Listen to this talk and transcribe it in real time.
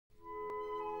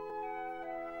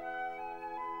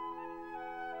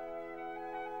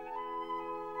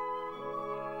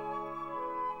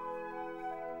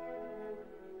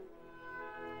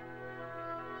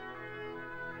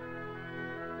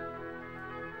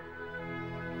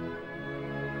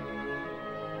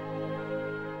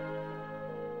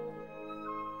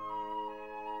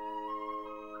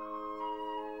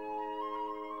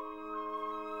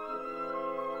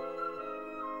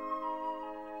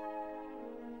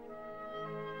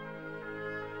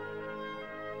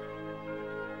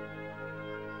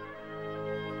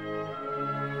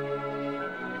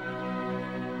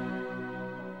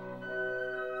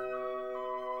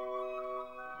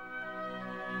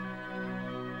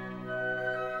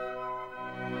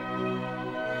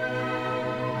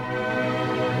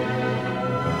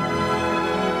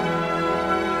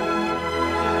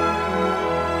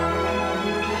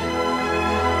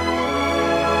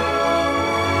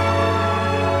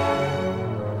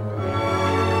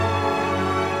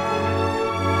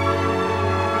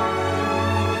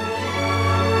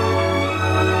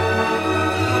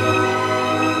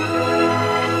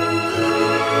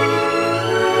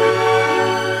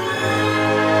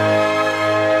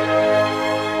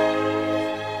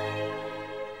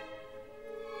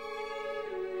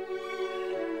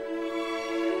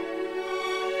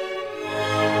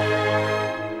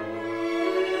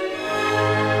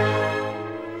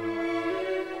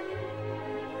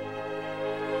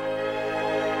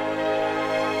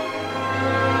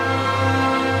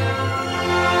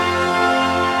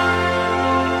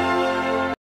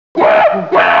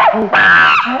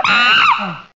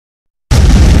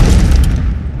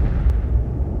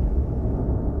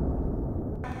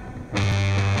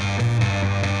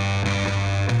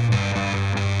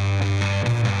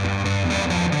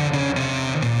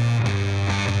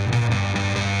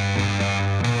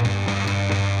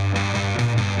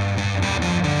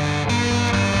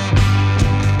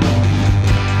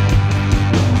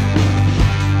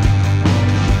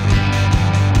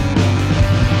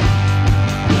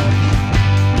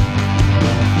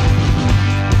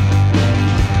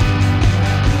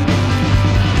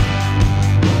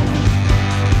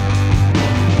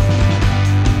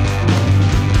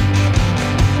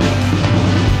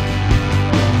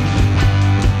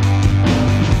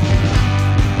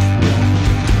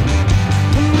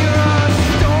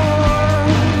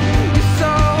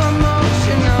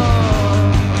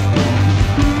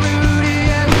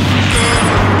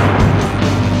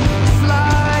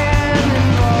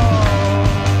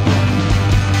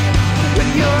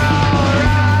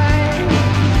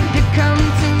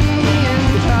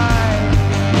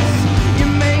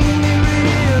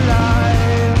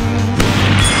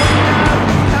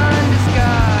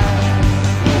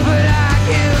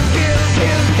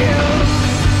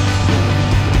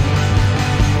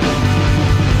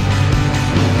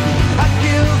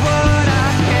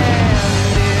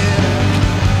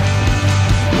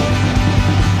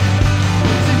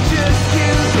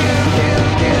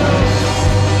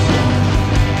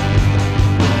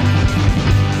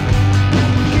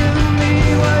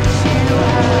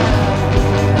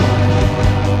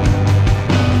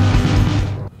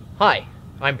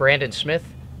I'm Brandon Smith,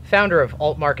 founder of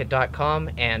altmarket.com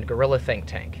and Guerrilla Think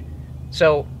Tank.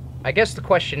 So, I guess the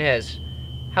question is,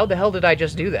 how the hell did I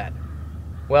just do that?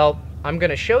 Well, I'm going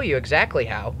to show you exactly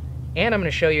how, and I'm going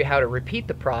to show you how to repeat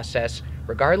the process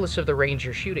regardless of the range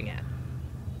you're shooting at.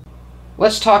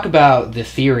 Let's talk about the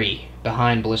theory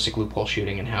behind ballistic loophole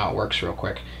shooting and how it works real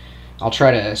quick. I'll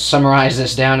try to summarize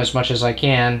this down as much as I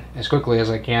can, as quickly as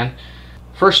I can.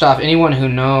 First off, anyone who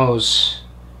knows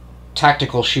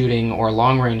tactical shooting or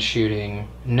long-range shooting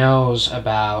knows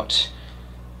about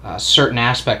certain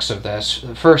aspects of this.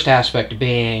 The first aspect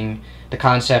being the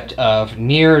concept of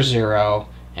near zero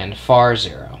and far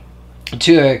zero.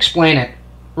 To explain it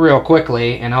real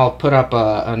quickly, and I'll put up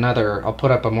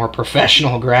a more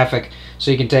professional graphic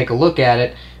so you can take a look at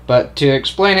it, but to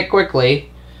explain it quickly,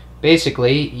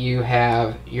 basically you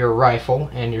have your rifle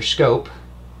and your scope.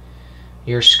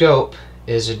 Your scope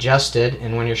is adjusted,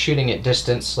 and when you're shooting at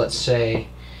distance, let's say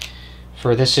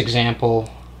for this example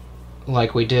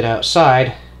like we did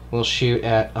outside, we'll shoot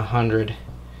at 100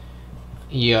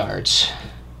 yards.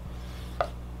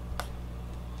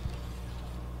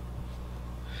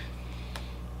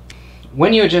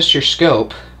 When you adjust your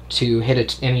scope to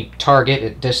hit any target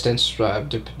at distance,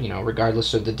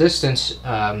 regardless of the distance,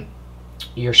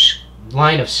 your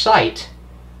line of sight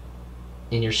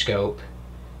in your scope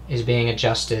is being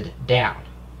adjusted down.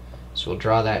 So we'll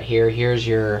draw that here. Here's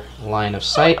your line of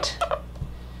sight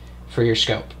for your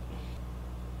scope.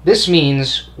 This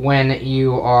means when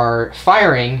you are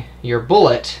firing your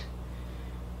bullet,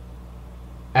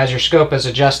 as your scope is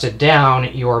adjusted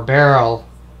down, your barrel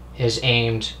is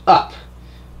aimed up.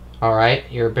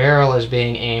 Alright, your barrel is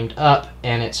being aimed up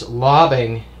and it's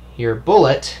lobbing your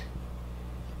bullet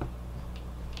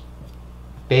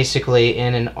basically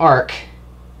in an arc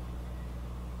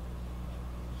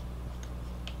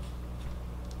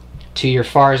to your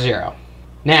far zero.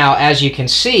 Now, as you can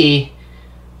see,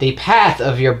 the path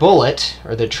of your bullet,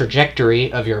 or the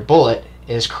trajectory of your bullet,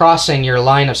 is crossing your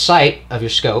line of sight of your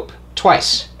scope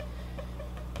twice.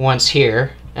 Once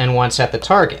here, and once at the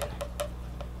target.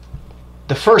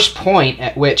 The first point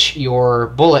at which your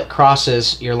bullet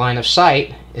crosses your line of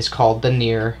sight is called the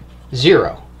near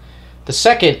zero. The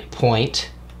second point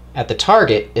at the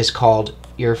target is called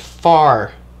your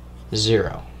far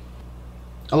zero.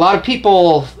 A lot of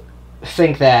people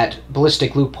think that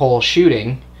ballistic loophole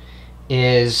shooting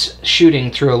is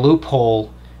shooting through a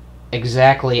loophole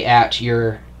exactly at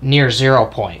your near zero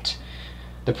point.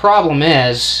 The problem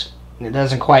is, it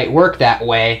doesn't quite work that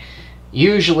way.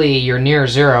 Usually your near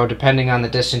zero, depending on the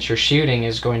distance you're shooting,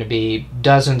 is going to be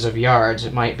dozens of yards.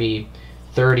 It might be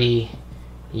 30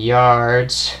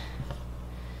 yards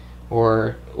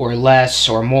or less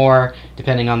or more,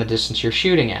 depending on the distance you're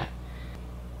shooting at.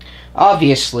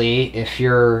 Obviously, if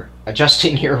you're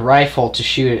adjusting your rifle to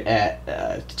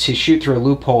shoot through a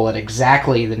loophole at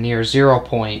exactly the near zero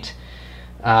point,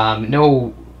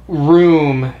 no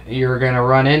room you're going to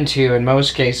run into in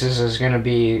most cases is going to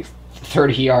be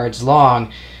 30 yards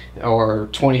long, or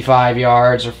 25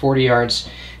 yards, or 40 yards.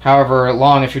 However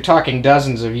long, if you're talking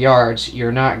dozens of yards,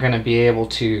 you're not going to be able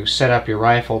to set up your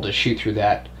rifle to shoot through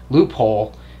that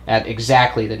loophole at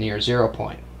exactly the near zero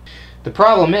point. The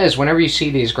problem is, whenever you see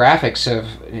these graphics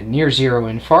of near zero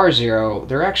and far zero,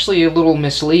 they're actually a little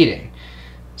misleading.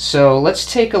 So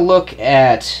let's take a look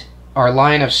at our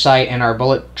line of sight and our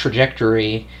bullet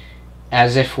trajectory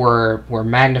as if we're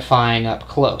magnifying up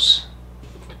close.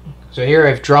 So here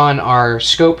I've drawn our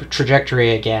scope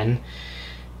trajectory again.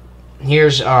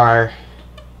 Here's our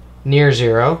near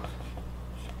zero,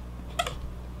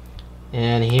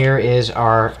 and here is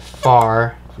our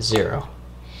far zero.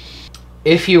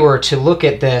 If you were to look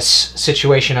at this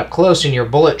situation up close and your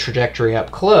bullet trajectory up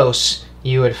close,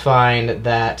 you would find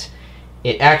that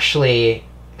it actually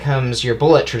your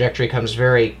bullet trajectory comes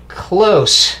very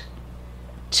close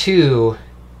to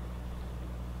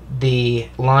the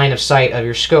line of sight of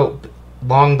your scope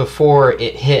long before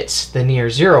it hits the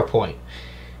near zero point.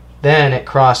 Then it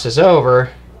crosses over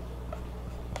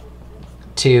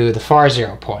to the far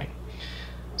zero point.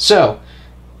 So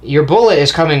your bullet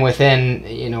is coming within,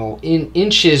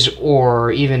 inches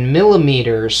or even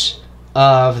millimeters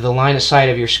of the line of sight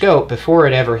of your scope before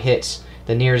it ever hits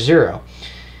the near zero.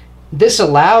 This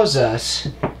allows us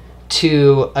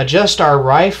to adjust our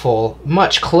rifle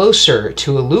much closer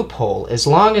to a loophole. As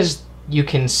long as you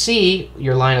can see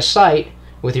your line of sight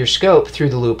with your scope through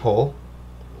the loophole,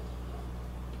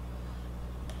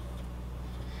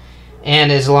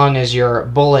 and as long as your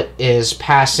bullet is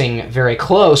passing very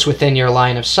close within your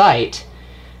line of sight,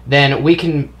 then we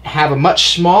can have a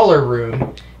much smaller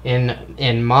room.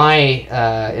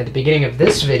 At the beginning of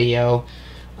this video,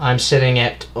 I'm sitting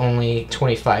at only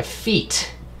 25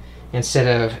 feet instead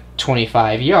of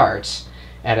 25 yards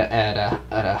at a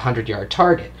 100-yard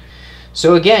target.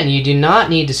 So again, you do not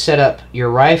need to set up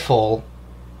your rifle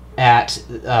at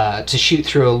to shoot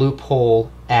through a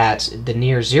loophole at the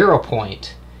near 0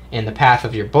 point in the path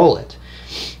of your bullet.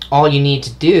 All you need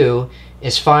to do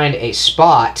is find a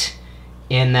spot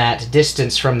in that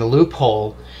distance from the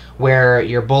loophole where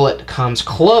your bullet comes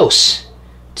close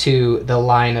to the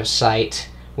line of sight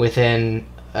within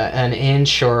an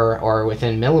inch or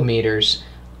within millimeters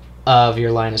of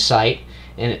your line of sight,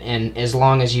 and as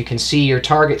long as you can see your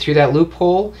target through that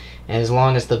loophole, and as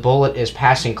long as the bullet is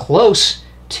passing close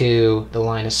to the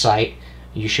line of sight,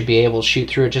 you should be able to shoot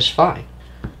through it just fine.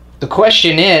 The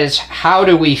question is, how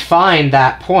do we find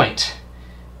that point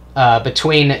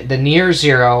between the near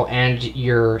 0 and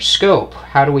your scope?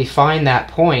 How do we find that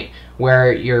point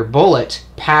where your bullet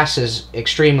passes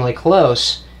extremely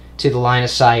close to the line of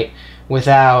sight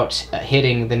without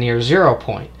hitting the near 0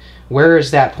 point? Where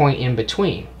is that point in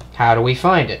between? How do we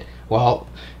find it? Well,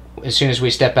 as soon as we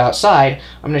step outside,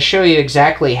 I'm going to show you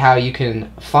exactly how you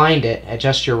can find it,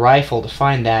 adjust your rifle to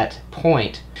find that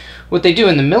point. What they do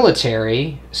in the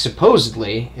military,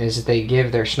 supposedly, is that they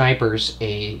give their snipers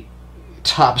a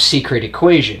top secret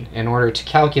equation in order to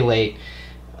calculate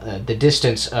the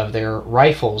distance of their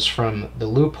rifles from the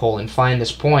loophole and find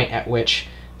this point at which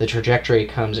the trajectory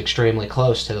comes extremely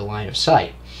close to the line of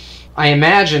sight. I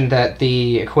imagine that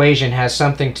the equation has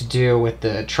something to do with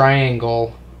the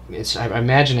triangle. I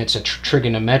imagine it's a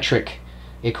trigonometric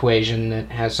equation that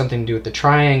has something to do with the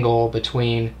triangle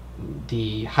between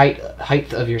the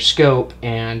height of your scope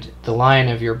and the line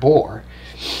of your bore,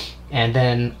 and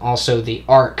then also the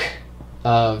arc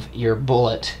of your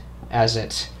bullet as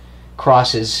it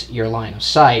crosses your line of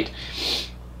sight.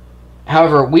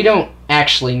 However, we don't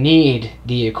actually need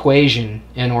the equation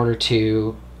in order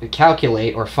to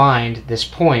calculate or find this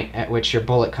point at which your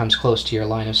bullet comes close to your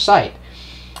line of sight.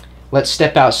 Let's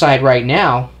step outside right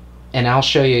now, and I'll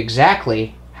show you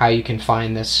exactly how you can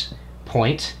find this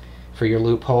point for your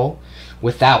loophole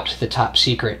without the top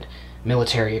secret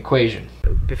military equation.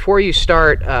 Before you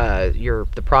start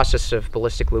the process of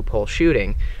ballistic loophole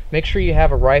shooting, make sure you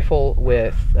have a rifle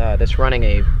with that's running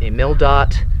a mil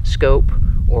dot scope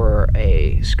or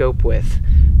a scope with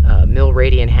mil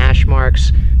radian hash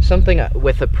marks, something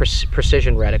with a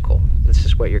precision reticle. This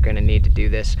is what you're going to need to do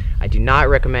this. I do not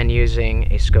recommend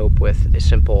using a scope with a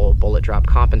simple bullet drop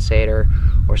compensator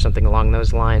or something along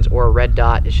those lines, or a red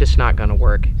dot. It's just not going to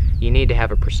work. You need to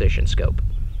have a precision scope.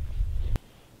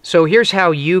 So here's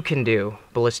how you can do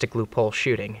ballistic loophole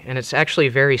shooting, and it's actually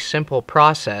a very simple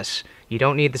process. You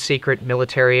don't need the secret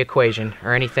military equation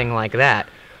or anything like that.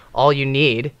 All you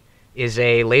need is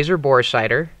a laser bore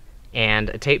sighter and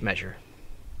a tape measure.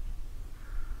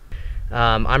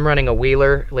 I'm running a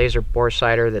Wheeler laser bore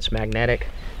sighter that's magnetic,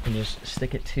 and just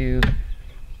stick it to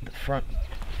the front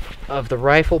of the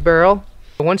rifle barrel.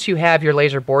 Once you have your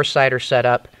laser bore sighter set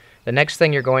up, the next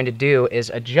thing you're going to do is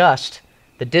adjust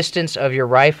the distance of your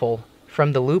rifle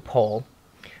from the loophole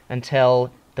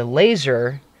until the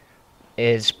laser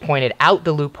is pointed out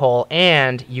the loophole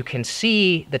and you can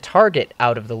see the target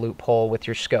out of the loophole with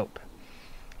your scope.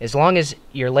 As long as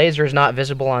your laser is not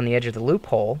visible on the edge of the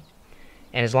loophole,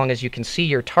 and as long as you can see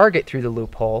your target through the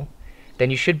loophole, then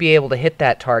you should be able to hit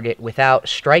that target without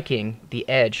striking the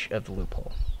edge of the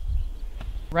loophole.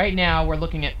 Right now we're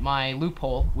looking at my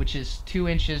loophole, which is 2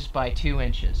 inches by 2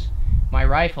 inches. My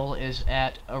rifle is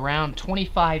at around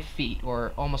 25 feet,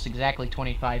 or almost exactly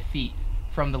 25 feet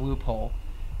from the loophole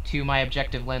to my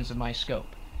objective lens of my scope.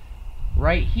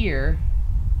 Right here,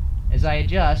 as I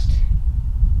adjust,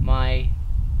 my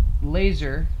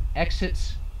laser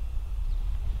exits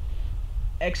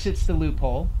the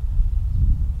loophole,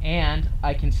 and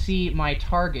I can see my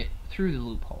target through the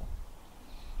loophole.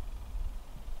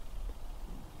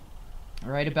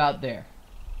 Right about there.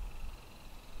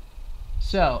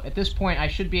 So, at this point I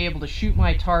should be able to shoot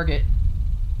my target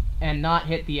and not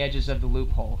hit the edges of the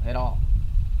loophole at all.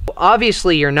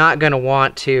 Obviously you're not going to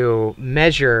want to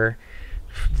measure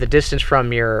the distance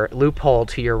from your loophole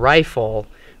to your rifle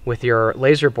with your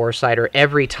laser bore sighter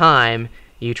every time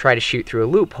you try to shoot through a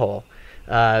loophole.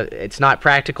 It's not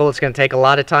practical. It's going to take a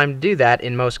lot of time to do that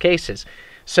in most cases.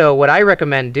 So what I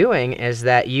recommend doing is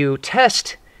that you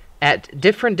test at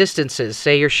different distances.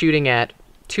 Say you're shooting at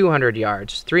 200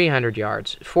 yards, 300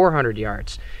 yards, 400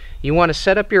 yards. You want to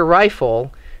set up your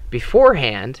rifle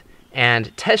beforehand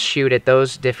and test shoot at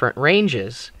those different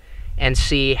ranges and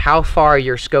see how far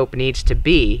your scope needs to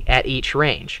be at each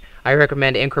range. I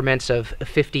recommend increments of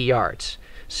 50 yards.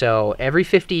 So every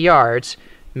 50 yards,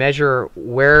 measure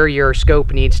where your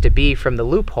scope needs to be from the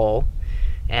loophole,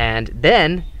 and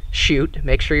then shoot.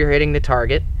 Make sure you're hitting the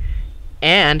target,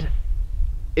 and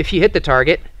if you hit the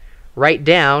target, write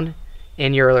down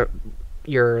in your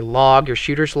log, your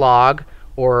shooter's log,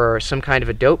 or some kind of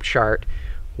a dope chart,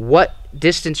 what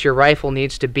distance your rifle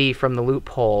needs to be from the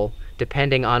loophole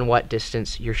depending on what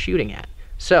distance you're shooting at.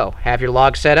 So have your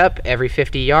log set up. Every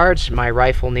 50 yards my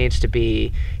rifle needs to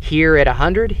be here at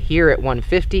 100, here at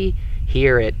 150,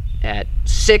 here at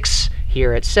 6,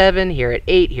 here at 7, here at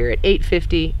 8, here at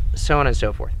 850, so on and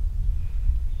so forth.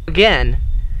 Again,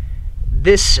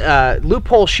 this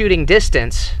loophole shooting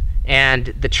distance and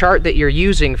the chart that you're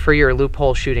using for your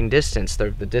loophole shooting distance,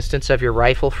 the distance of your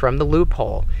rifle from the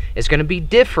loophole, is going to be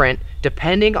different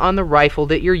depending on the rifle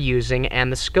that you're using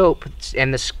and the scope,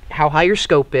 and how high your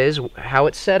scope is, how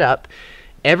it's set up.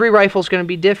 Every rifle is going to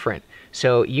be different.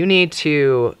 So you need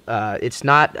to, it's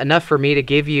not enough for me to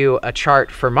give you a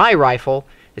chart for my rifle.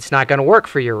 It's not going to work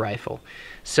for your rifle.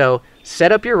 So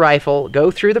set up your rifle, go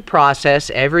through the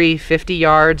process every 50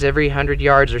 yards, every 100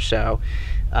 yards or so.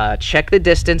 Check the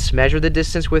distance, measure the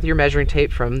distance with your measuring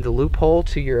tape from the loophole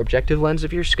to your objective lens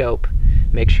of your scope.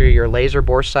 Make sure your laser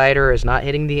bore sighter is not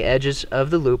hitting the edges of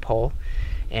the loophole,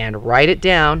 and write it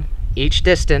down, each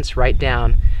distance, write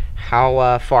down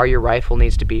how far your rifle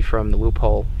needs to be from the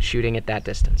loophole shooting at that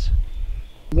distance.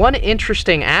 One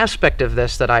interesting aspect of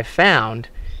this that I found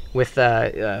with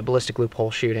ballistic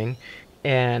loophole shooting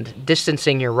and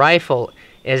distancing your rifle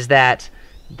is that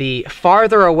the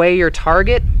farther away your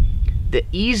target, the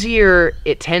easier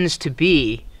it tends to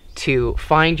be to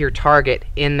find your target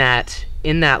in that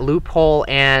loophole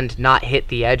and not hit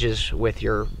the edges with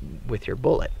your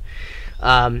bullet.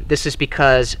 This is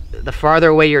because the farther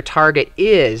away your target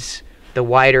is, the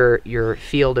wider your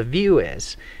field of view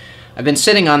is. I've been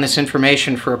sitting on this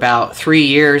information for about 3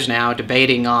 years now,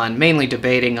 mainly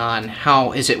debating on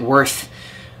how is it worth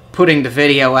putting the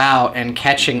video out and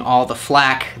catching all the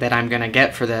flack that I'm going to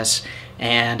get for this.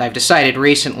 And I've decided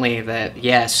recently that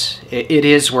yes, it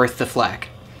is worth the flack.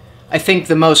 I think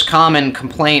the most common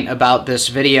complaint about this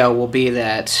video will be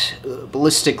that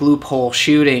ballistic loophole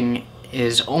shooting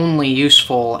is only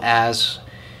useful as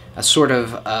a sort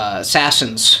of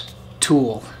assassin's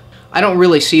tool. I don't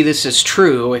really see this as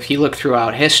true. If you look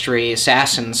throughout history,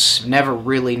 assassins never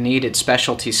really needed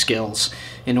specialty skills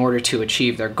in order to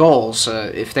achieve their goals.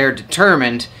 If they're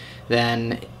determined,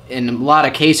 then in a lot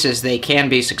of cases they can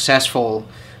be successful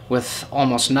with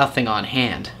almost nothing on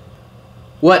hand.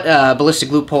 What ballistic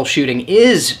loophole shooting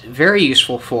is very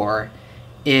useful for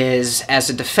is as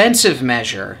a defensive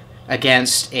measure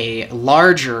against a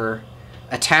larger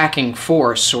attacking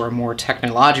force or a more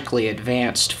technologically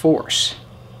advanced force.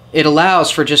 It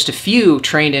allows for just a few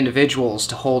trained individuals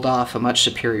to hold off a much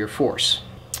superior force.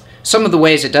 Some of the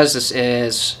ways it does this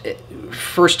is,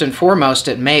 first and foremost,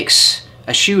 it makes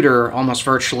a shooter almost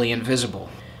virtually invisible.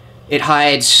 It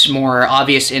hides more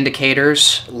obvious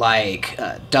indicators like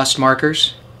dust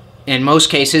markers. In most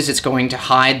cases, it's going to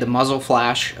hide the muzzle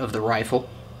flash of the rifle.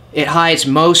 It hides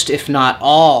most, if not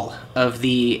all, of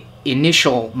the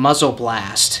initial muzzle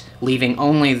blast, leaving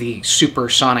only the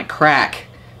supersonic crack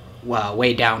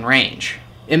way downrange.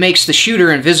 It makes the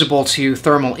shooter invisible to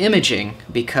thermal imaging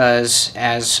because,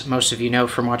 as most of you know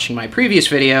from watching my previous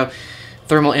video,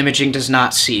 thermal imaging does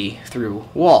not see through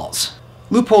walls.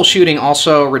 Loophole shooting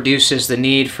also reduces the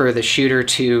need for the shooter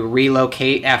to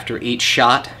relocate after each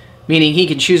shot, meaning he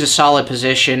can choose a solid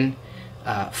position,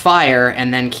 fire,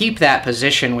 and then keep that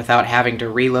position without having to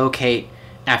relocate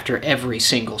after every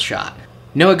single shot.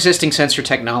 No existing sensor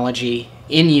technology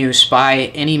in use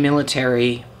by any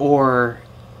military or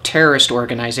terrorist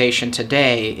organization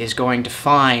today is going to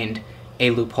find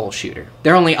a loophole shooter.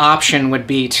 Their only option would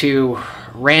be to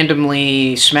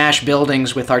randomly smash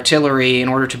buildings with artillery in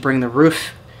order to bring the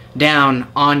roof down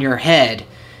on your head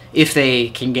if they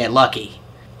can get lucky.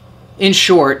 In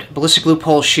short, ballistic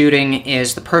loophole shooting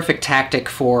is the perfect tactic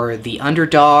for the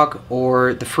underdog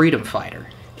or the freedom fighter.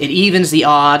 It evens the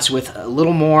odds with a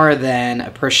little more than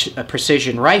a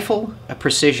precision rifle, a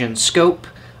precision scope,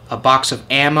 a box of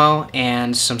ammo,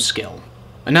 and some skill.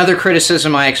 Another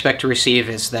criticism I expect to receive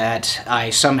is that I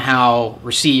somehow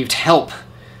received help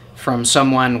from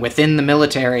someone within the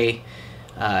military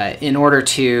in order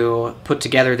to put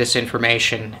together this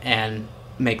information and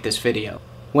make this video.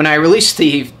 When I released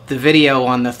the video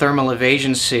on the thermal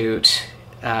evasion suit,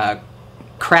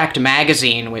 Cracked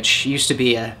Magazine, which used to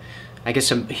be I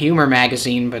guess a humor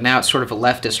magazine, but now it's sort of a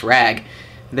leftist rag,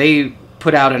 they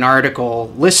put out an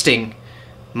article listing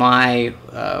my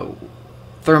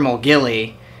thermal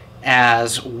ghillie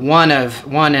as one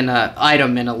in an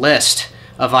item in a list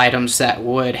of items that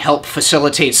would help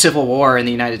facilitate civil war in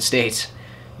the United States.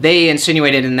 They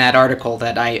insinuated in that article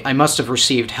that I must have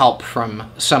received help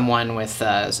from someone with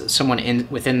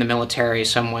within the military,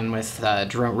 someone with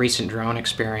recent drone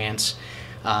experience.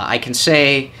 I can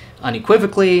say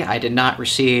unequivocally I did not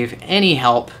receive any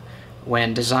help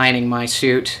when designing my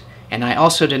suit, and I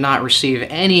also did not receive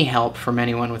any help from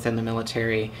anyone within the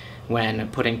military when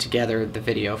putting together the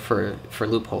video for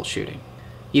loophole shooting.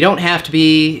 You don't have to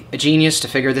be a genius to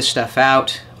figure this stuff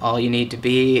out. All you need to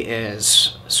be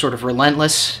is sort of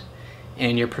relentless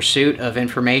in your pursuit of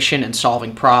information and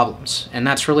solving problems. And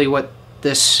that's really what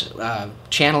this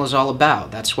channel is all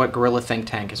about. That's what Guerrilla Think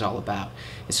Tank is all about.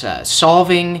 It's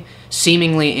solving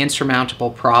seemingly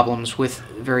insurmountable problems with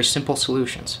very simple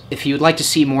solutions. If you'd like to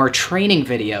see more training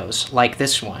videos like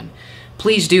this one,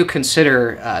 please do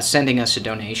consider sending us a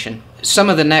donation. Some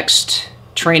of the next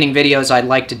training videos I'd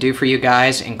like to do for you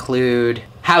guys include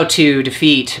how to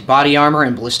defeat body armor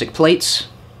and ballistic plates,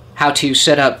 how to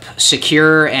set up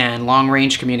secure and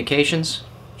long-range communications,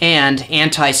 and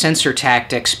anti-sensor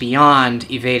tactics beyond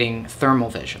evading thermal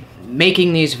vision.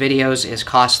 Making these videos is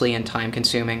costly and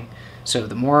time-consuming, so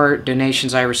the more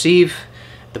donations I receive,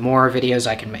 the more videos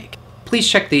I can make. Please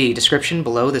check the description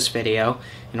below this video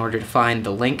in order to find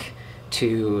the link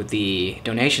to the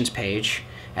donations page,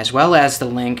 as well as the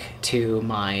link to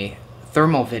my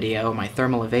thermal video, my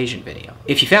thermal evasion video.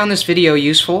 If you found this video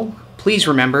useful, please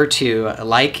remember to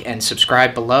like and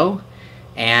subscribe below,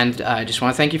 and I just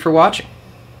want to thank you for watching.